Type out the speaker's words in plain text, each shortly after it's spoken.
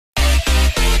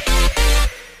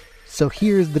So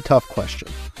here's the tough question.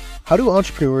 How do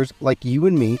entrepreneurs like you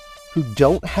and me, who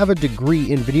don't have a degree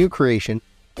in video creation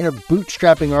and are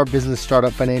bootstrapping our business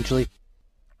startup financially,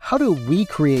 how do we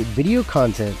create video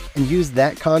content and use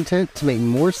that content to make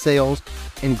more sales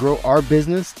and grow our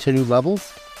business to new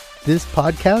levels? This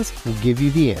podcast will give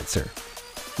you the answer.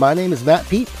 My name is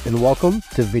Ep8, and welcome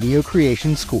to Video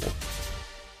Creation School.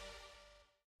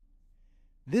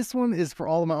 This one is for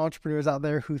all of my entrepreneurs out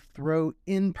there who throw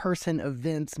in-person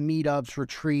events, meetups,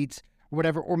 retreats,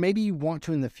 whatever, or maybe you want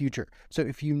to in the future. So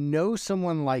if you know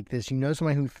someone like this, you know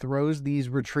someone who throws these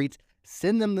retreats,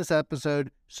 send them this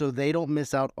episode so they don't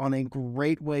miss out on a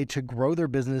great way to grow their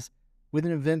business with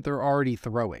an event they're already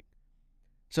throwing.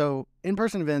 So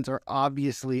in-person events are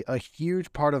obviously a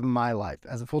huge part of my life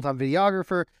as a full-time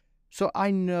videographer, so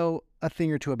I know a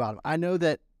thing or two about them. I know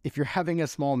that if you're having a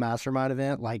small mastermind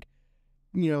event,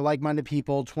 like-minded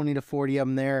people, 20 to 40 of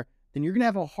them there, then you're going to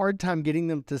have a hard time getting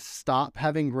them to stop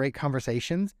having great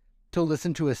conversations to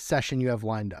listen to a session you have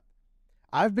lined up.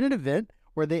 I've been at an event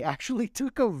where they actually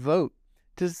took a vote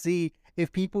to see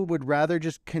if people would rather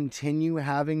just continue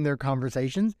having their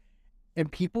conversations, and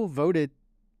people voted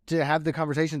to have the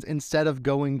conversations instead of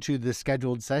going to the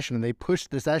scheduled session, and they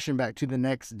pushed the session back to the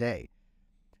next day.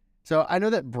 So I know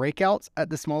that breakouts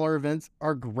at the smaller events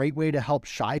are a great way to help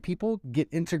shy people get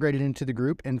integrated into the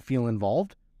group and feel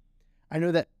involved. I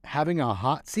know that having a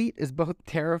hot seat is both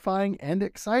terrifying and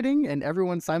exciting, and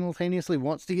everyone simultaneously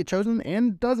wants to get chosen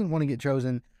and doesn't want to get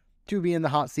chosen to be in the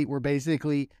hot seat where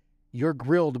basically you're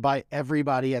grilled by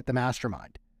everybody at the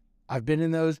mastermind. I've been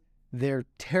in those. They're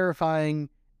terrifying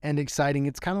and exciting.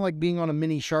 It's kind of like being on a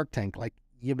mini Shark Tank. Like,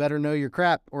 you better know your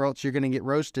crap or else you're going to get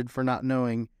roasted for not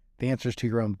knowing the answers to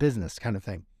your own business kind of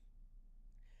thing.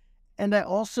 And I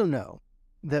also know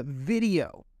that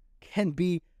video can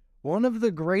be one of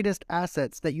the greatest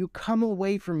assets that you come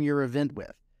away from your event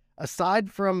with.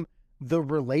 Aside from the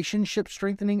relationship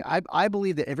strengthening, I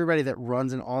believe that everybody that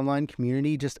runs an online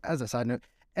community, just as a side note,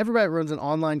 everybody that runs an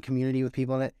online community with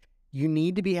people in it, you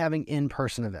need to be having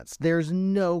in-person events. There's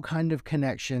no kind of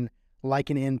connection like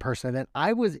an in-person event.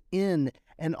 I was in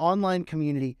an online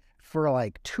community for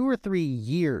like 2 or 3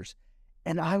 years,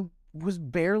 and I was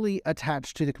barely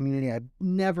attached to the community. I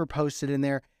never posted in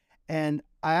there, and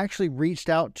I actually reached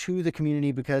out to the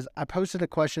community because I posted a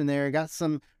question there. I got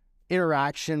some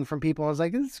interaction from people. I was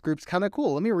like, this group's kind of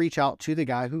cool. Let me reach out to the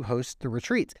guy who hosts the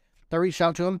retreats. So I reached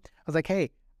out to him. I was like, hey,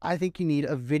 I think you need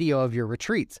a video of your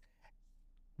retreats.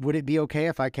 Would it be okay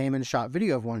if I came and shot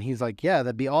video of one? He's like, yeah,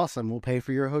 that'd be awesome. We'll pay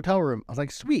for your hotel room. I was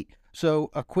like, sweet. So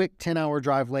a quick 10-hour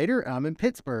drive later, I'm in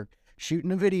Pittsburgh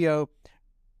shooting a video,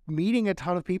 meeting a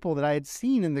ton of people that I had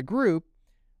seen in the group,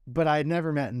 but I had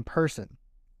never met in person.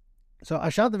 So I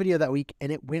shot the video that week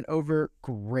and it went over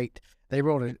great. They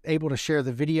were able to share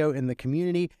the video in the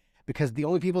community because the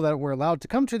only people that were allowed to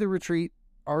come to the retreat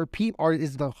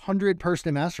is the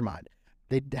 100-person mastermind.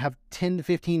 They'd have 10 to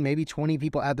 15, maybe 20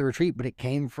 people at the retreat, but it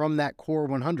came from that core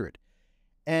 100.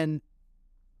 And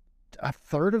a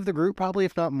third of the group, probably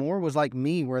if not more, was like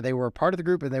me, where they were a part of the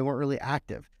group and they weren't really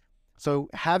active. So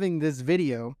having this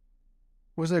video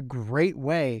was a great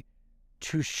way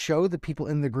to show the people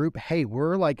in the group, hey,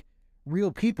 we're like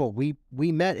real people. We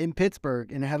met in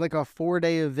Pittsburgh and had like a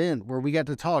 4-day event where we got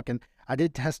to talk, and I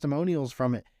did testimonials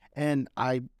from it. And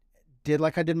I did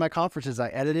like I did my conferences. I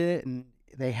edited it, and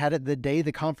they had it the day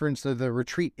the conference or the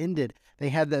retreat ended. They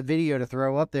had that video to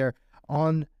throw up there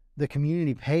on the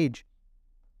community page.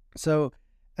 So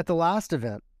at the last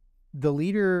event, the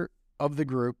leader of the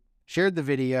group shared the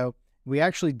video. We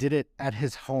actually did it at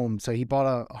his home. So he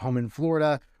bought a home in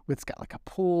Florida. It's got like a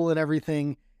pool and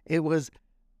everything. It was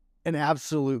an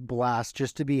absolute blast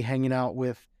just to be hanging out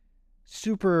with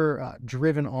super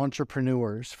driven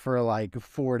entrepreneurs for like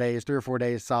 4 days, 3 or 4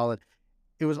 days solid.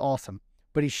 It was awesome.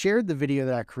 But he shared the video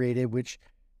that I created, which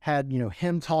had,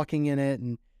 him talking in it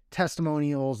and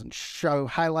testimonials and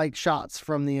highlight shots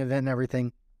from the event and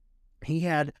everything. He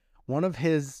had one of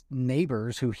his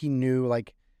neighbors who he knew,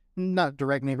 like not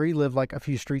direct neighbor, he lived like a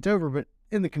few streets over, but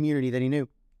in the community that he knew,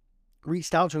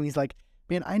 reached out to him. He's like,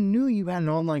 man, I knew you had an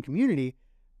online community,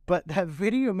 but that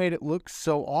video made it look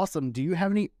so awesome. Do you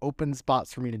have any open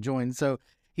spots for me to join? So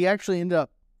he actually ended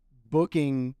up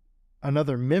booking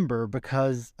another member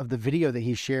because of the video that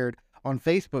he shared on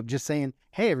Facebook, just saying,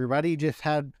 hey, everybody, just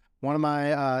had one of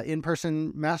my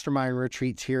in-person mastermind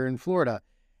retreats here in Florida.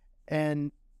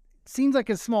 And it seems like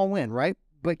a small win, right?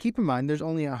 But keep in mind, there's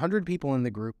only 100 people in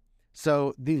the group.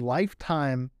 So the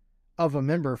lifetime of a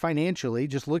member financially,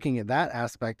 just looking at that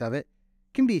aspect of it,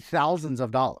 can be thousands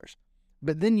of dollars.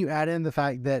 But then you add in the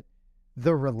fact that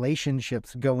the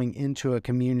relationships going into a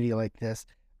community like this,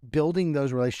 building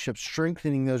those relationships,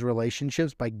 strengthening those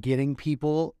relationships by getting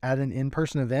people at an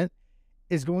in-person event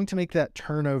is going to make that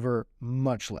turnover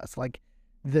much less. Like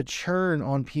the churn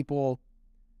on people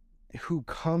who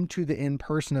come to the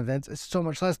in-person events is so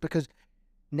much less because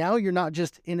now you're not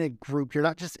just in a group, you're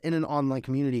not just in an online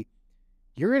community,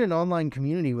 you're in an online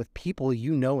community with people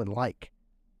you know and like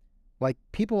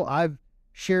people I've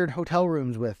shared hotel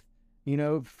rooms with,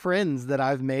 friends that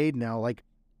I've made now. Like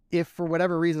if for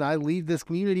whatever reason I leave this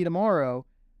community tomorrow,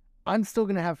 I'm still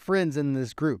going to have friends in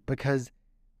this group because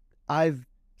I've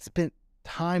spent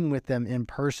time with them in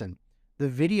person. The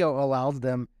video allows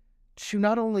them to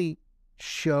not only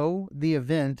show the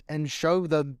event and show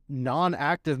the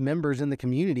non-active members in the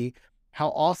community how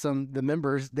awesome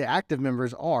the active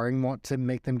members are and want to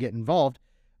make them get involved,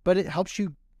 but it helps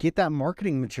you get that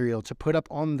marketing material to put up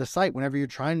on the site whenever you're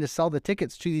trying to sell the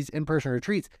tickets to these in-person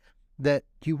retreats that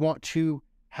you want to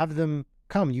have them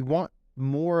come. You want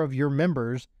more of your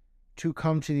members to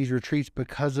come to these retreats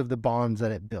because of the bonds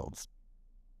that it builds.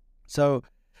 So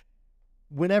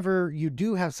whenever you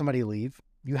do have somebody leave,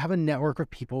 you have a network of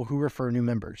people who refer new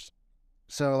members.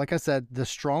 So like I said, the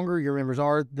stronger your members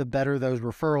are, the better those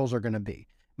referrals are going to be.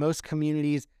 Most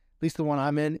communities, at least the one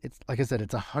I'm in, it's like I said,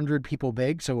 it's 100 people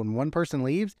big. So when one person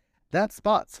leaves, that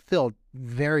spot's filled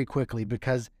very quickly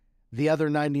because the other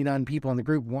 99 people in the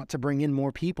group want to bring in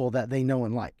more people that they know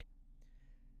and like.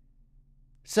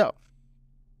 So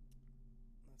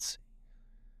let's see.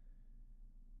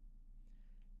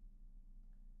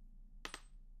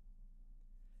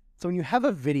 So when you have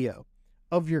a video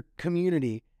of your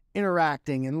community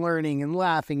interacting and learning and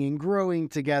laughing and growing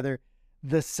together,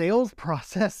 the sales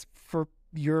process for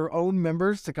your own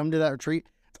members to come to that retreat,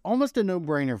 it's almost a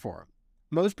no-brainer for them.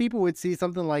 Most people would see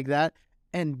something like that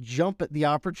and jump at the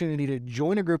opportunity to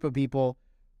join a group of people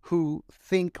who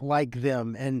think like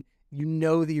them, and you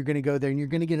know that you're going to go there and you're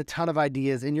going to get a ton of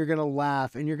ideas and you're going to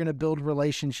laugh and you're going to build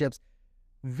relationships.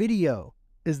 Video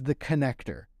is the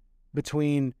connector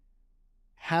between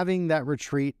having that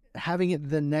retreat, having it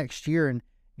the next year, and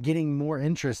getting more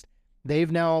interest.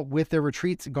 They've now, with their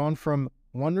retreats, gone from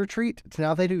one retreat to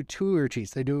now they do 2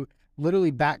 retreats. They do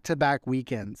literally back-to-back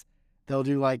weekends. They'll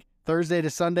do like Thursday to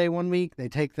Sunday one week, they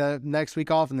take the next week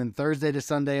off, and then Thursday to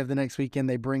Sunday of the next weekend,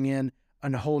 they bring in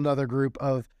a whole nother group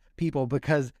of people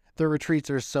because their retreats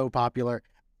are so popular.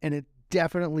 And it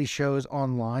definitely shows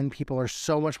online. People are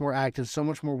so much more active, so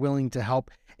much more willing to help.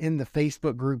 In the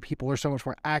Facebook group, people are so much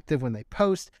more active when they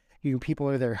post. People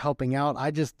are there helping out.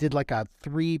 I just did like a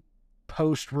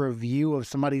 3-post review of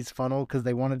somebody's funnel because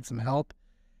they wanted some help.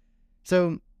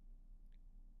 So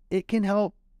it can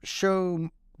help show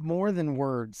more than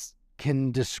words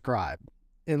can describe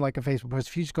in like a Facebook post.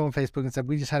 If you just go on Facebook and said,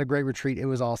 we just had a great retreat, it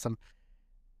was awesome,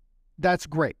 that's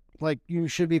great. Like you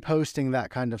should be posting that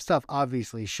kind of stuff.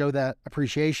 Obviously, show that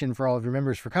appreciation for all of your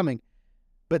members for coming.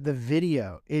 But the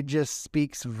video, it just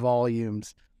speaks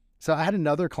volumes. So I had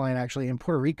another client actually in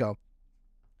Puerto Rico,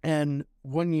 and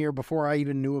one year before I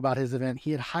even knew about his event,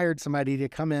 he had hired somebody to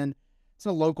come in. It's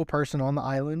a local person on the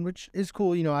island, which is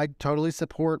cool. I totally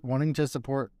support wanting to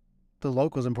support the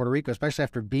locals in Puerto Rico, especially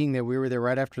after being there. We were there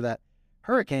right after that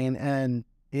hurricane and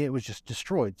it was just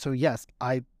destroyed. So yes,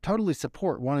 I totally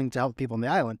support wanting to help people on the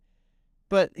island,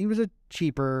 but he was a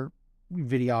cheaper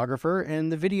videographer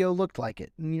and the video looked like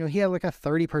it. And, he had like a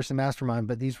 30-person mastermind,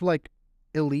 but these were like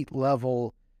elite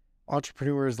level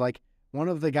entrepreneurs. Like one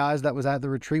of the guys that was at the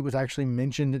retreat was actually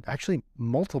mentioned, actually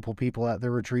multiple people at the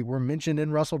retreat were mentioned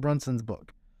in Russell Brunson's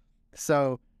book.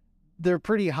 So they're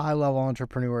pretty high level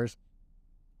entrepreneurs.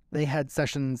 They had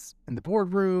sessions in the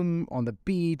boardroom, on the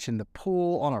beach, in the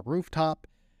pool, on a rooftop.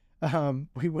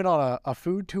 We went on a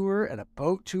food tour and a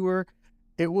boat tour.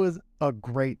 It was a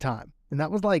great time. And that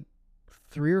was like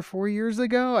 3 or 4 years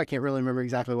ago. I can't really remember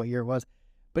exactly what year it was,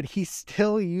 but he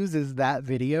still uses that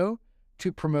video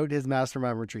to promote his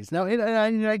mastermind retreats. Now, in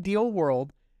an ideal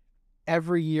world,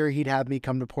 every year he'd have me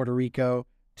come to Puerto Rico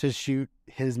to shoot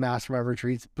his mastermind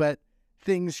retreats, but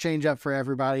things change up for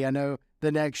everybody. I know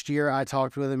the next year I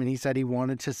talked with him and he said he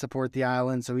wanted to support the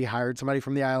island, so he hired somebody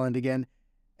from the island again.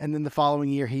 And then the following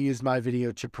year, he used my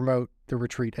video to promote the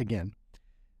retreat again.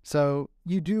 So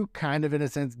you do kind of, in a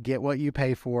sense, get what you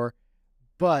pay for,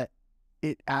 but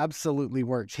it absolutely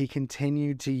works. He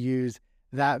continued to use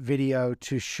that video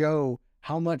to show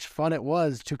how much fun it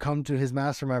was to come to his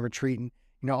mastermind retreat and,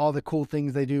 all the cool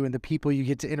things they do and the people you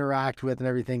get to interact with and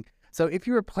everything. So if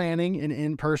you were planning an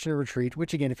in-person retreat,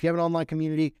 which again, if you have an online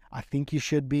community, I think you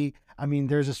should be. I mean,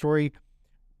 there's a story,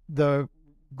 the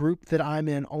group that I'm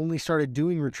in only started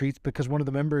doing retreats because one of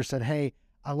the members said, hey,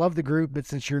 I love the group, but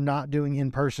since you're not doing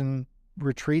in-person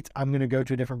retreats, I'm going to go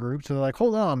to a different group. So they're like,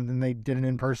 hold on. And they did an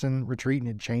in-person retreat and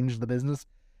it changed the business.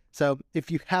 So if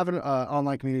you have an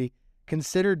online community,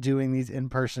 consider doing these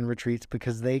in-person retreats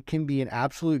because they can be an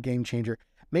absolute game changer.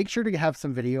 Make sure to have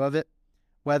some video of it,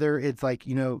 whether it's like,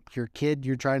 your kid,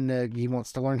 he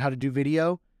wants to learn how to do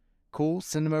video. Cool.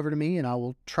 Send them over to me and I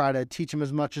will try to teach them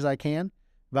as much as I can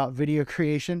about video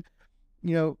creation.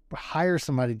 Hire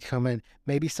somebody to come in.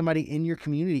 Maybe somebody in your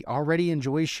community already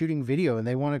enjoys shooting video and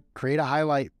they want to create a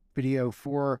highlight video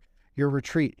for your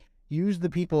retreat. Use the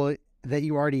people that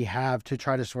you already have to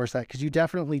try to source that, because you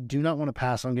definitely do not want to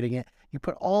pass on getting it. You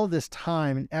put all this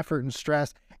time and effort and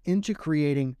stress into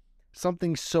creating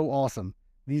something so awesome,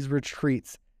 these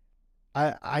retreats.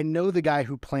 I know the guy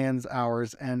who plans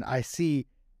ours and I see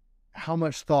how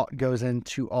much thought goes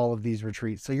into all of these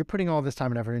retreats. So you're putting all this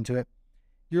time and effort into it.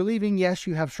 You're leaving, yes,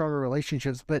 you have stronger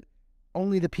relationships, but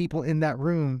only the people in that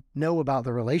room know about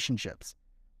the relationships.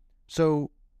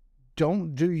 So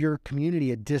don't do your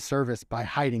community a disservice by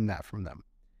hiding that from them.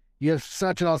 You have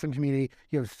such an awesome community.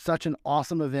 You have such an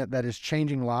awesome event that is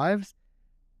changing lives.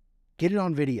 Get it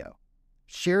on video.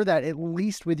 Share that at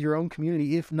least with your own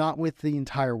community, if not with the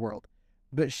entire world.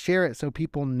 But share it so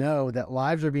people know that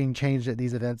lives are being changed at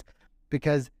these events,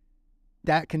 because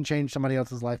that can change somebody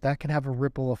else's life. That can have a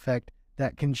ripple effect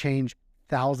that can change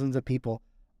thousands of people,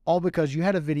 all because you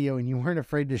had a video and you weren't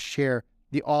afraid to share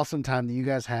the awesome time that you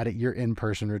guys had at your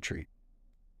in-person retreat.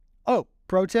 Oh,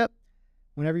 pro tip,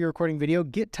 whenever you're recording video,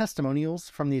 get testimonials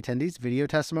from the attendees, video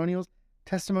testimonials.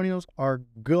 Testimonials are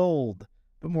gold,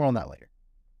 but more on that later.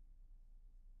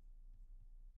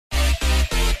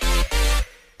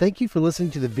 Thank you for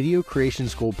listening to the Video Creation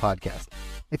School podcast.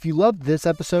 If you loved this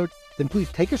episode, then please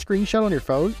take a screenshot on your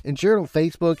phone and share it on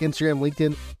Facebook, Instagram,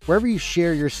 LinkedIn, wherever you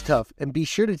share your stuff, and be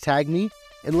sure to tag me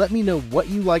and let me know what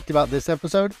you liked about this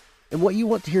episode and what you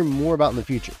want to hear more about in the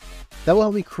future. That will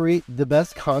help me create the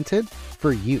best content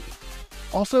for you.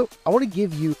 Also, I want to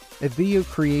give you a video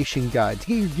creation guide to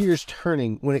get your gears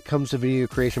turning when it comes to video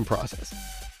creation process.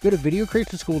 Go to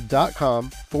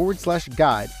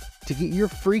videocreationschool.com/guide to get your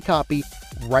free copy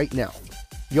right now.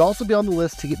 You'll also be on the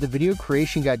list to get the Video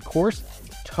Creation Guide course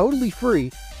totally free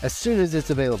as soon as it's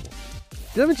available.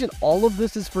 Did I mention all of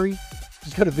this is free?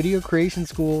 Just go to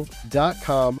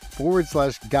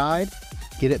videocreationschool.com/guide.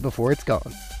 Get it before it's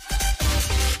gone.